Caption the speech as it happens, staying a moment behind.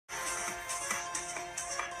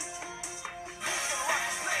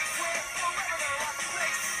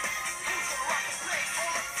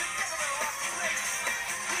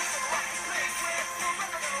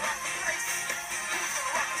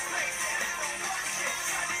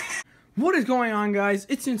What is going on, guys?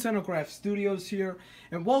 It's Nintendo Craft Studios here,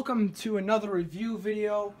 and welcome to another review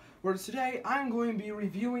video where today I'm going to be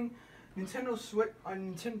reviewing two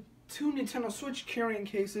Nintendo Switch carrying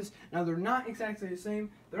cases. Now, they're not exactly the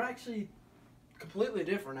same. They're actually completely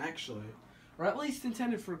different, actually. Or at least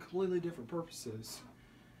intended for completely different purposes.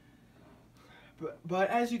 But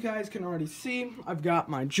as you guys can already see, I've got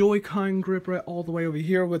my Joy-Con grip right all the way over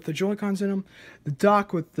here with the Joy-Cons in them, the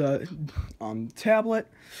dock with the tablet,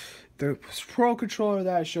 the Pro controller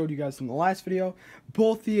that I showed you guys in the last video,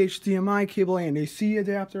 both the HDMI cable and AC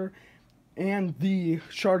adapter, and the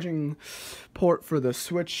charging port for the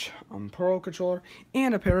Switch Pro controller,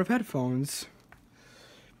 and a pair of headphones.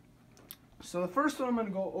 So the first one I'm going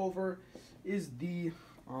to go over is the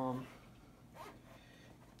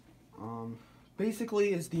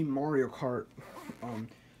basically is the Mario Kart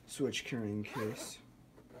Switch carrying case.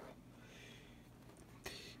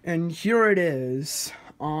 And here it is.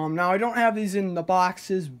 Now I don't have these in the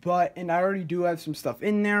boxes, and I already do have some stuff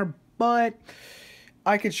in there, but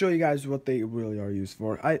I could show you guys what they really are used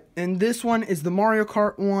for. And this one is the Mario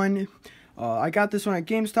Kart one. I got this one at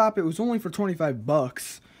GameStop. It was only for 25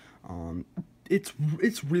 bucks.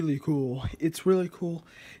 It's really cool. It's really cool.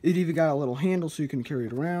 It even got a little handle so you can carry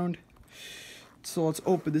it around. So let's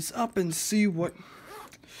open this up and see what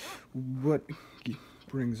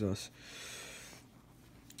brings us.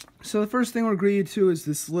 So the first thing we're greeted to is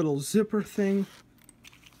this little zipper thing.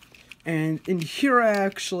 And in here I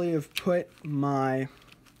actually have put my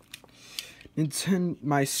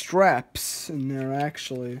straps in there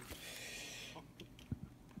actually.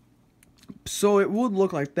 So it would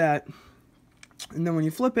look like that. And then when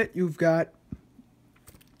you flip it, you've got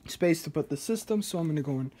space to put the system. So I'm going to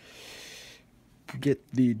go and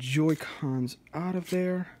get the Joy-Cons out of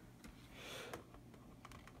there.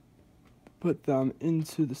 Put them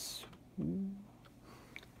into the...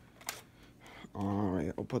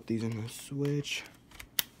 Alright, I'll put these in the Switch.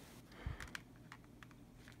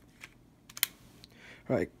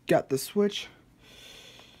 Alright, got the Switch.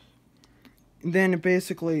 And then it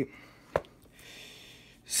basically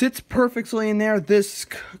sits perfectly in there. This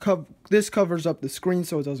covers up the screen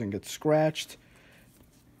so it doesn't get scratched.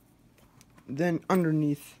 Then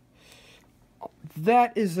underneath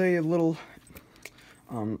that is a little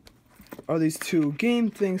are these two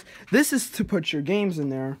game things. This is to put your games in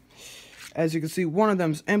there. As you can see, one of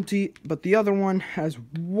them's empty, but the other one has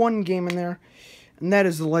one game in there, and that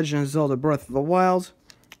is The Legend of Zelda Breath of the Wild.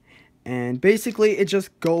 And basically it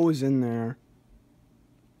just goes in there.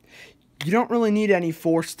 You don't really need any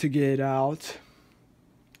force to get it out,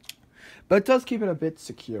 but it does keep it a bit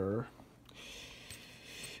secure.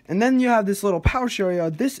 And then you have this little pouch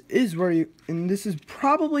area. This is where this is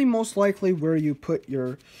probably most likely where you put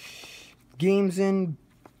your games in,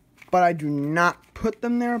 but I do not put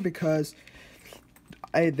them there because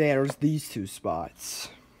there's these two spots.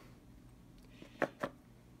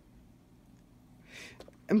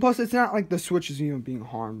 And plus, it's not like the Switch is even being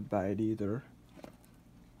harmed by it either.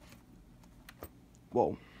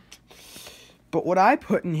 Whoa. But what I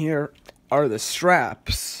put in here are the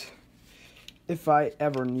straps, if I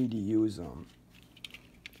ever need to use them.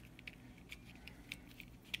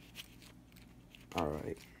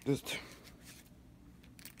 Alright,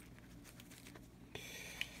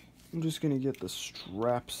 I'm just gonna get the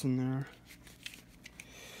straps in there.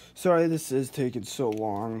 Sorry, this is taking so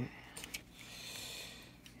long.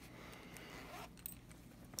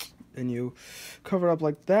 And you cover it up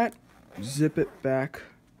like that, zip it back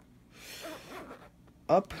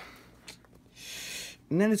up,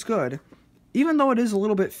 and then it's good. Even though it is a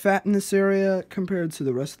little bit fat in this area compared to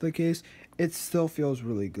the rest of the case, it still feels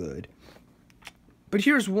really good. But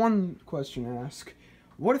here's one question to ask.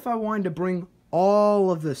 What if I wanted to bring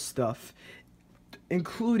all of this stuff,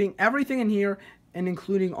 including everything in here and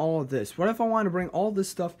including all of this? What if I wanted to bring all this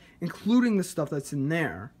stuff, including the stuff that's in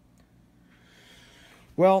there?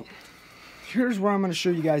 Well, here's where I'm going to show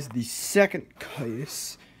you guys the second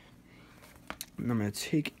case. And I'm going to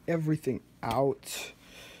take everything out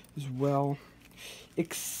as well,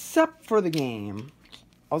 except for the game.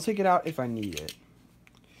 I'll take it out if I need it.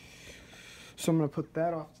 So I'm going to put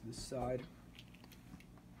that off to the side.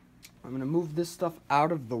 I'm going to move this stuff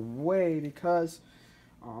out of the way because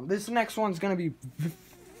this next one's going to be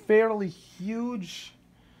fairly huge.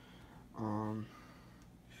 So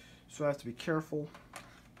I have to be careful.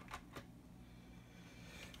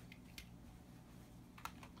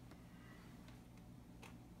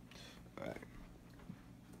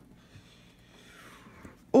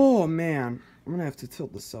 Oh man, I'm gonna have to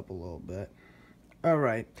tilt this up a little bit.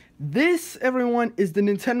 Alright, this, everyone, is the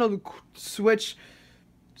Nintendo Switch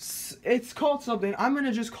It's called something. I'm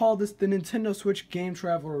gonna just call this the Nintendo Switch Game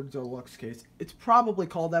Traveler Deluxe case. It's probably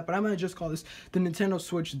called that, but I'm gonna just call this the Nintendo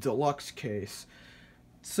Switch Deluxe case.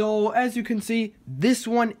 So as you can see, this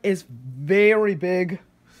one is very big,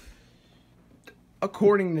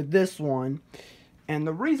 according to this one. And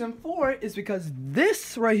the reason for it is because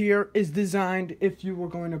this right here is designed if you were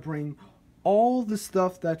going to bring all the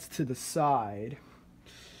stuff that's to the side.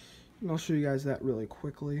 And I'll show you guys that really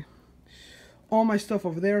quickly. All my stuff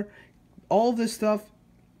over there, all this stuff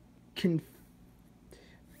can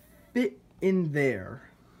fit in there.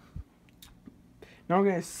 Now we're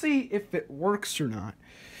going to see if it works or not.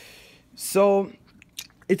 So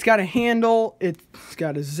it's got a handle, it's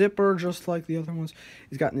got a zipper just like the other ones.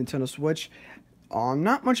 It's got Nintendo Switch.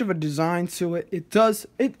 Not much of a design to it.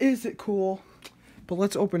 It is cool. But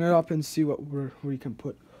let's open it up and see where we can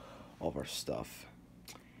put all of our stuff.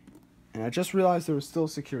 And I just realized there was still a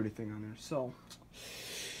security thing on there. So,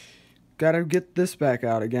 gotta get this back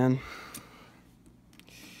out again.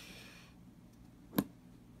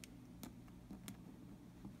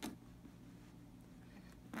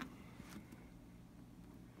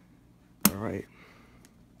 Alright.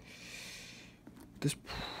 This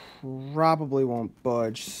probably won't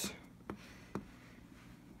budge.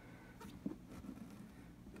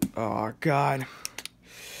 Oh, God.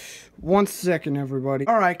 1 second, everybody.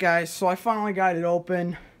 Alright, guys, so I finally got it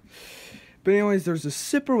open. But anyways, there's a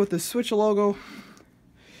zipper with the Switch logo.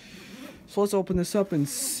 So let's open this up and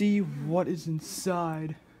see what is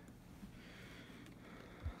inside.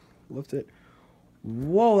 Lift it.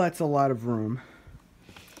 Whoa, that's a lot of room.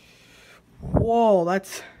 Whoa,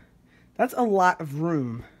 that's a lot of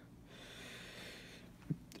room.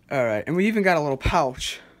 Alright, and we even got a little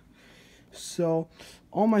pouch. So,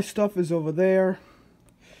 all my stuff is over there.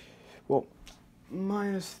 Well,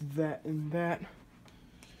 minus that and that.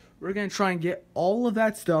 We're going to try and get all of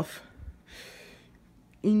that stuff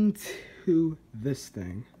into this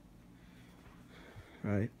thing.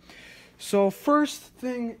 Right. So first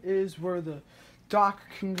thing is where the dock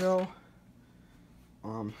can go.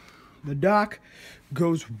 The dock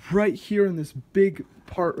goes right here in this big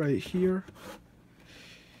part right here.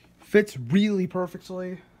 Fits really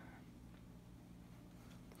perfectly.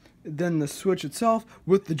 Then the Switch itself,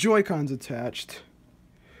 with the Joy-Cons attached,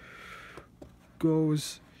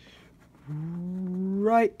 goes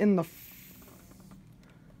right in the...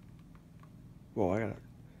 Whoa, I got it.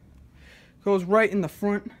 Goes right in the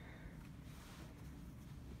front.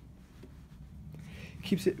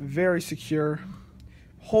 Keeps it very secure.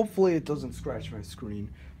 Hopefully it doesn't scratch my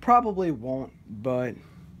screen. Probably won't, but...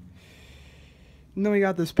 And then we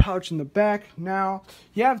got this pouch in the back. Now,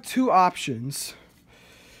 you have two options.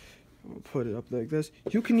 I'll put it up like this.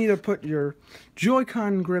 You can either put your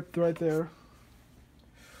Joy-Con grip right there,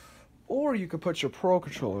 or you could put your Pro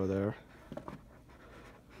Controller there.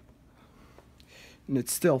 And it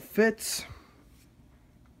still fits.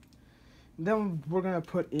 Then we're gonna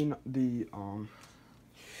put in the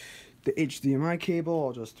HDMI cable.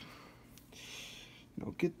 I'll just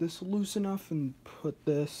get this loose enough and put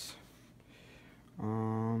this.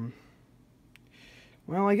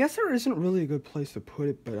 Well, I guess there isn't really a good place to put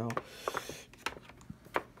it, but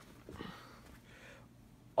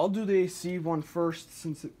I'll do the AC one first,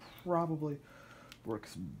 since it probably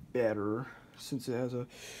works better, since it has a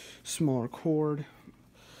smaller cord.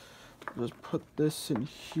 Just put this in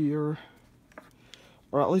here,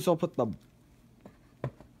 or at least I'll put the...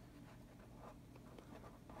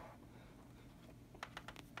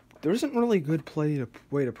 There isn't really a good way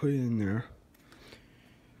to put it in there.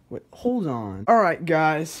 Wait, hold on. Alright,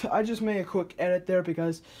 guys, I just made a quick edit there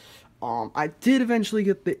because I did eventually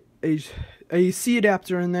get the AC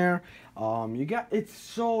adapter in there. It's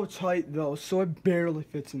so tight though, so it barely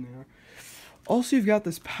fits in there. Also, you've got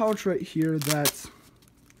this pouch right here that's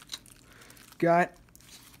got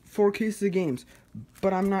 4 cases of games,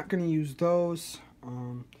 but I'm not gonna use those.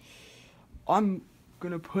 I'm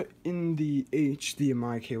gonna put in the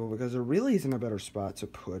HDMI cable because there really isn't a better spot to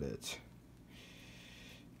put it.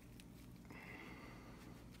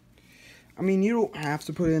 I mean, you don't have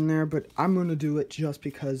to put it in there, but I'm going to do it just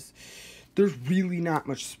because there's really not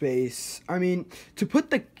much space. I mean, to put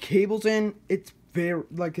the cables in, it's very,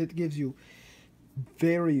 it gives you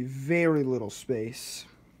very, very little space.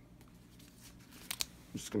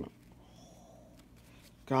 I'm just going to...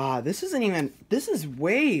 God, this is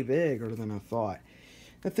way bigger than I thought.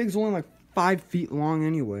 That thing's only like 5 feet long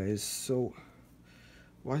anyways, so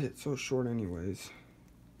why is it so short anyways?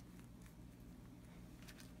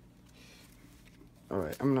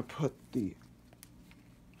 Alright, I'm going to put the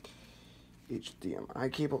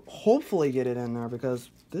HDMI cable. Hopefully get it in there because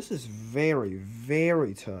this is very,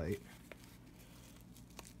 very tight.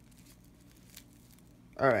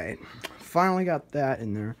 Alright, finally got that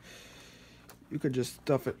in there. You could just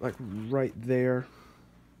stuff it like right there.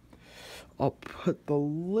 I'll put the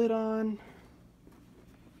lid on.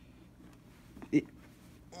 It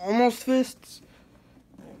almost fits.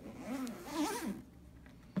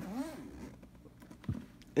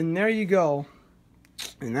 And there you go.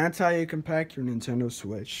 And that's how you can pack your Nintendo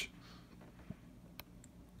Switch.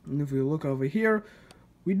 And if we look over here,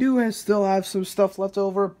 we do still have some stuff left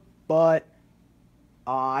over, but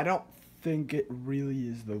I don't think it really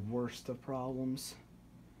is the worst of problems.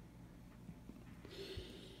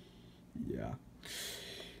 Yeah.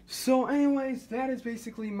 So anyways, that is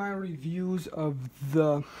basically my reviews of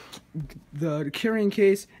the carrying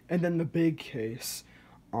case and then the big case.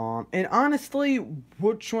 And honestly,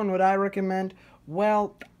 which one would I recommend?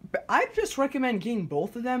 Well, I'd just recommend getting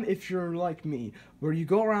both of them if you're like me, where you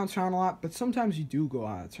go around town a lot, but sometimes you do go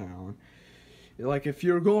out of town. Like, if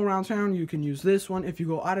you're going around town, you can use this one. If you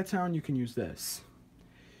go out of town, you can use this.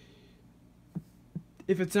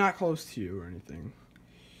 If it's not close to you or anything.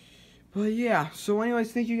 But yeah, so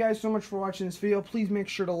anyways, thank you guys so much for watching this video. Please make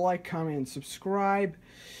sure to like, comment, and subscribe,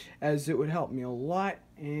 as it would help me a lot.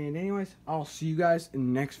 And anyways, I'll see you guys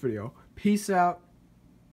in the next video. Peace out.